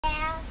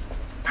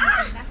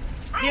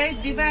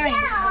Divine.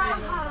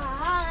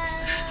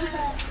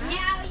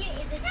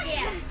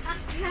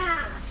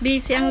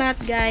 Busy ang lahat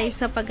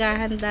guys sa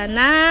paghahanda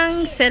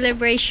ng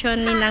celebration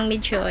ni Nang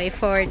Midjoy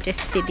for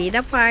Despida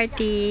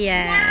Party.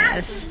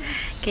 Yes.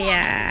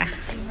 Kaya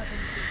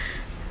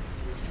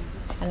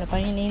ano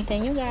pang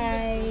hinihintay nyo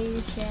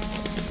guys?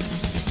 Yan.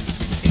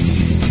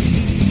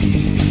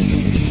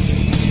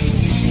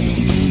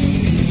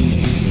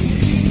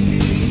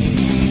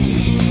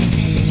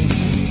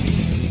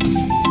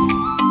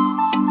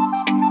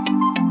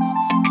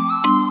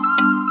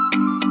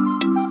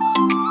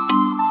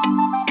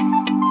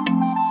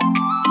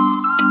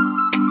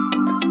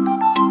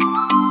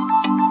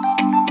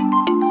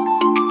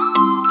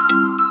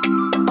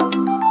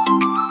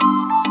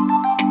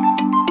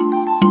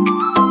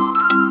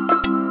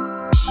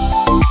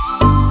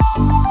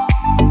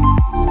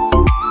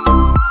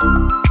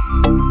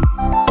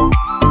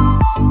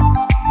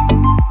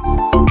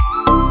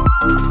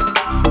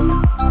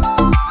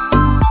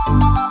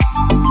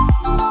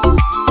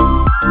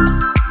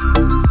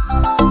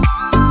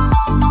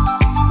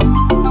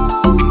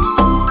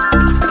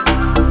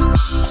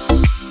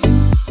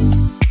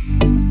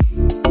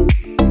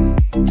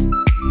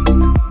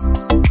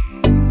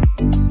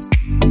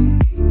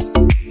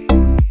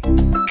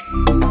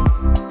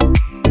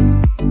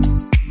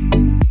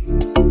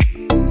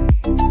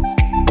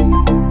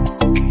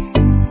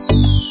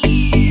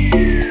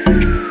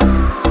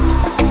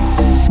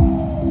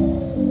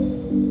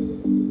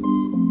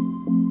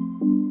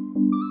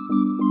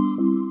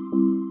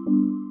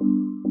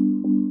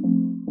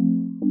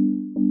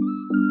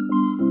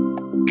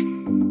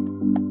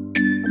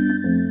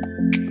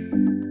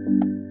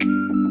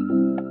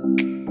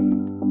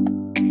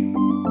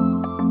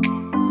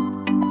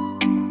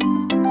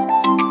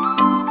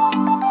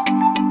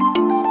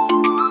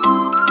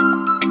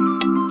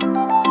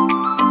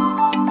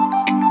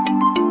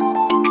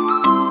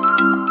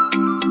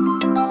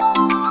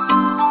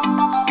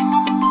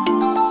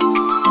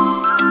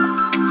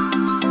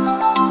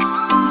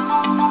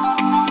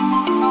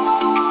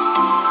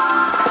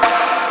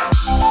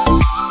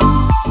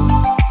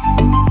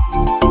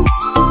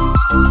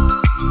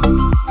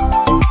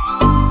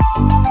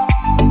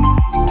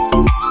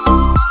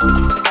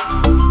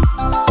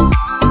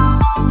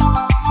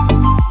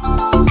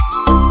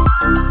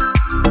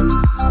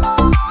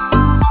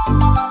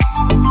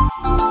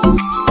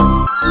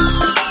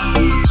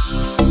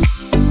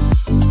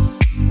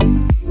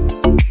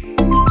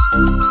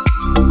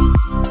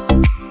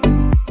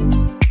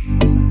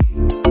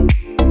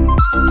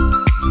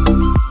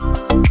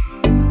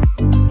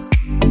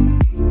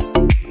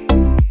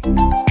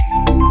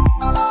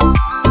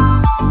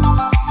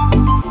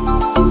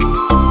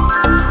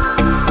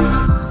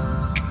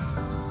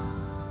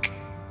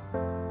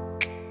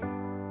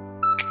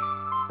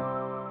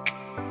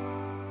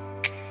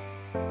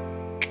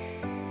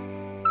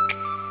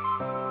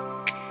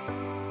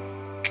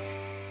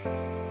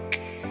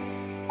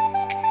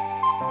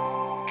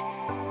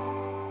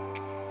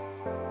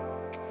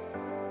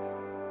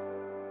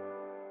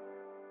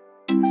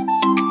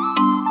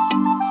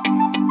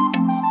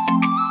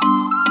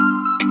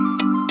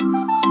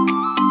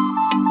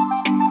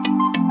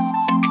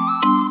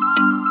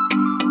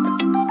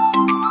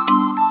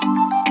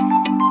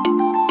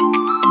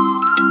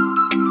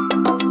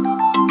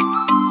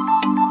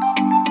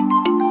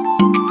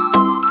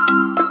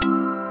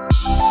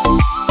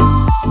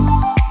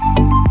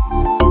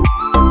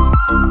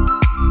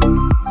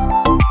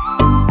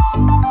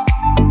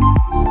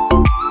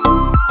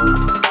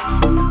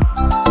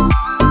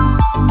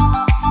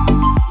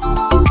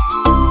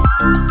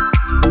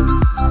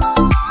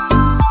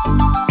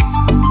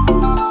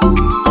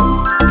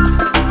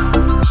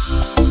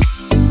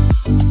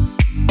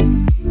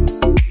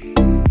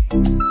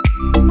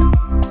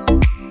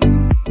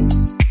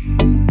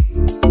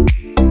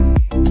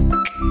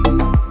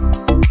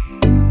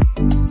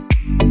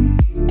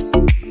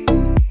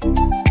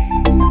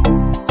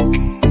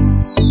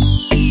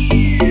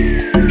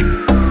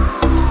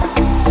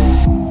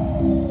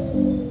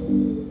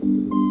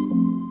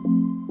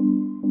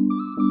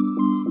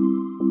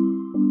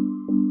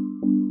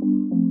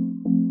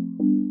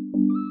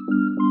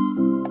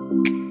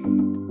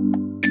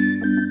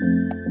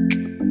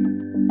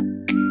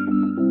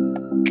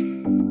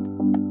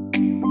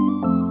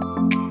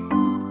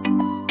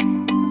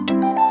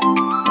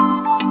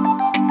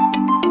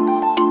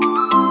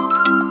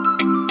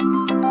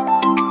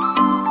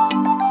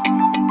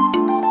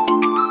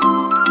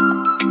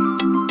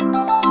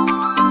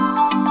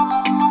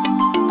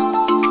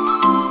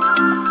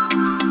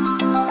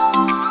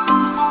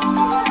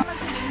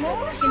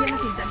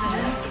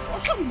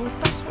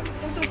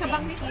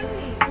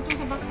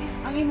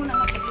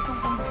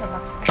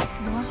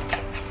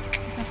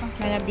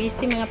 Mga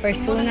busy mga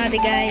persona di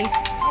guys.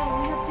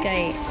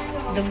 Kay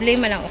doble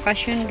man ang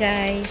okasyon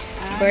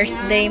guys.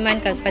 Birthday man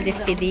kag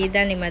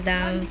padespedida ni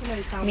Madam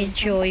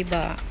Midjoy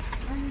ba.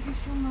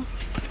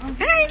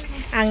 Ay,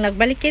 ang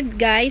nagbalikid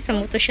guys, sa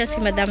muto siya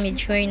si Madam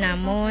Midjoy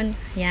namon.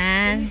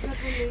 Yan.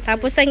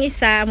 Tapos ang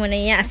isa, muna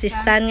niya,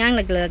 assistant nga,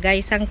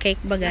 naglagay sang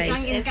cake ba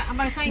guys.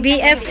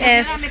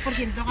 BFF.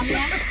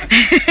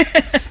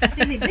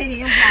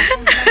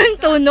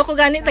 Tuno ko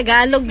gani,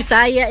 Tagalog,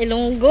 Bisaya,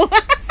 Ilonggo.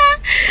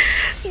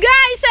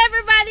 Guys,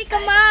 everybody,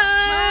 come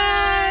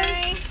on!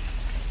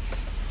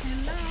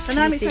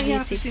 Kanami sa iya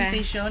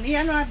presentation.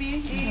 Ano abi?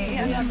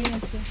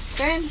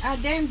 Then,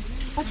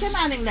 patya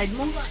na ang live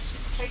mo.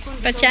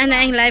 Patya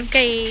na ang live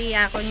kay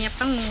ako niya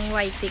pang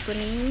whitey ko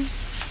ni.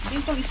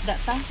 Dito isda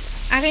ta.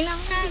 Akin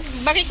lang na.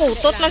 Bakit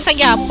kutot man sa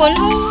gyapon?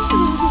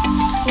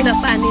 Una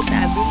pa ni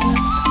tabi mo.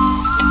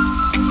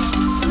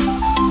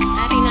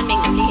 Ari na may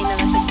ulihin na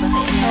masag ba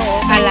kayo?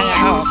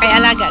 Oo, kay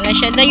alaga na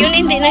siya. Dayon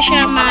hindi na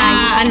siya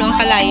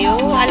kalayo.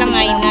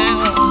 Alangay na.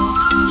 Oo.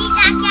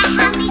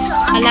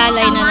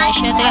 Alalay na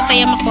siya.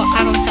 Kaya makuha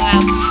karong sa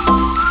abo.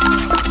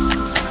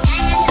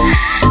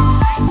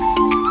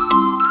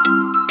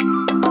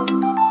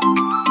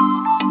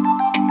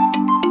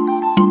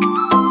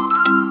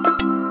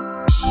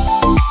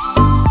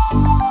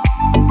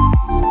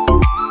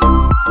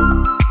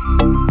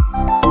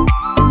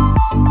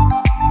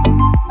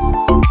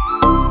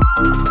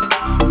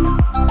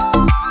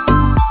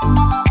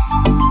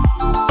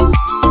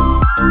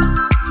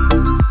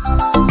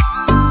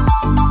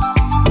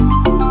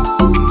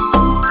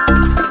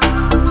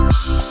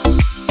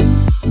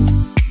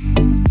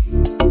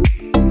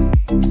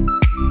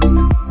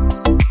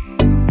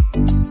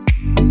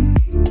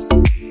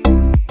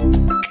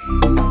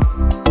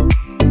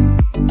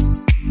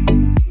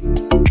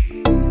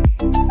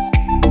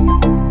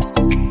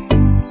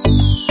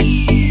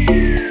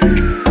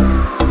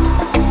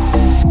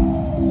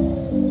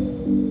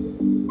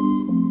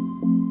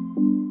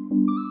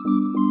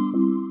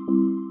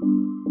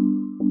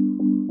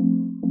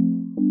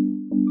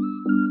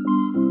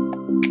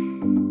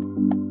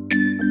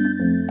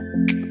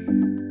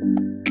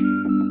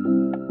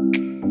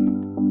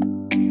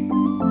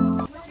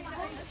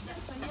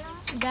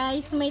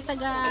 Guys, may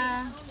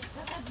taga-ihaw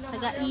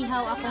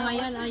ako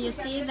ngayon. Oh, you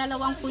see,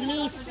 dalawang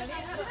pulis.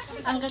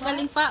 Ang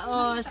gagaling pa,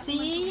 oh.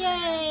 See,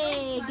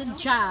 yay! Good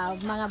job,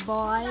 mga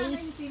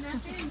boys.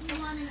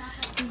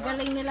 Ang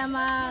galing nila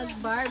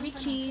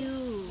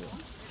mag-barbecue.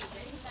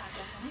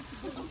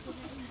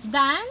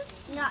 Done?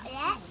 Not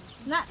yet.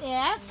 Not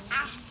yet?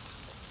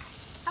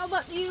 How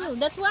about you?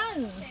 That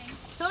one.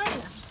 Turn.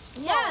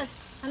 Yes.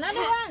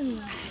 Another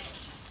one.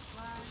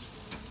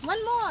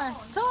 One more.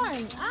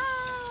 Turn.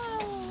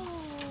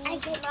 I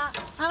cannot.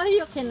 Oh,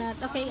 you cannot.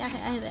 Okay,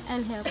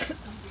 I'll help.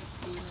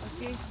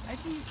 Okay, I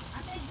think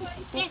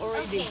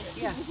already.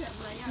 Yeah.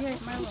 Here,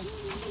 Marlon.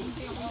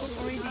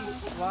 Already.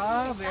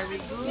 Wow, very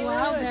good.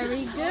 Wow,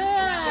 very good.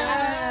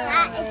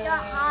 It's so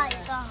hot.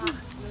 It's so hot.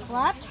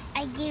 What?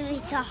 I give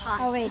it so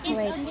hot. Oh, wait.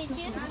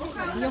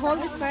 You hold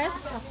this first?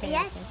 Okay.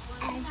 Yes.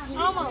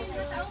 Almost.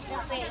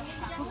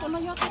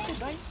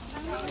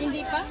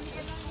 Hindi pa?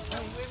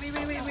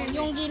 Wait.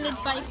 Yung gilid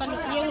pa,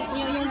 yung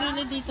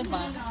gilid dito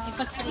ba?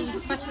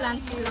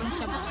 Ipas-lunch lang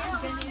siya ba?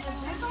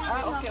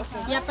 Okay.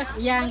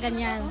 Yan,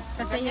 ganyan.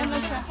 Kasi yung,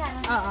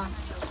 oo.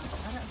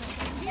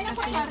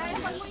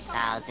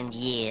 1,000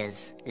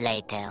 years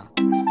later.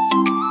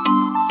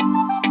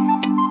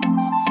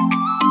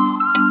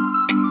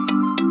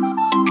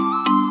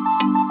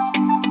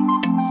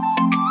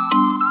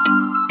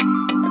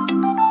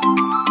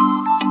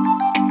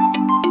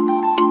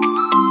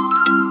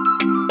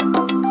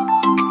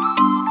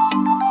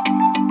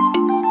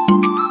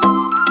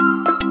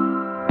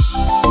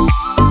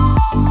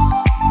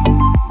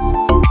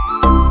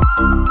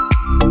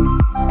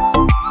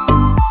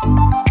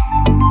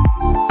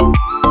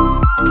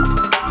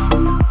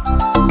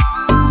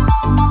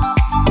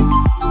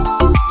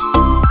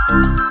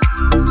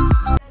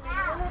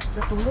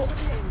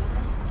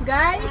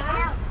 Guys,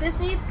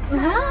 this it.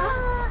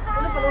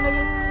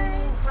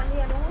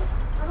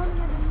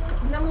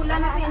 Namula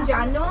na si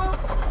Indiano.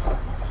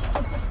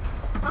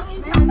 Ang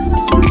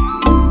Indiano.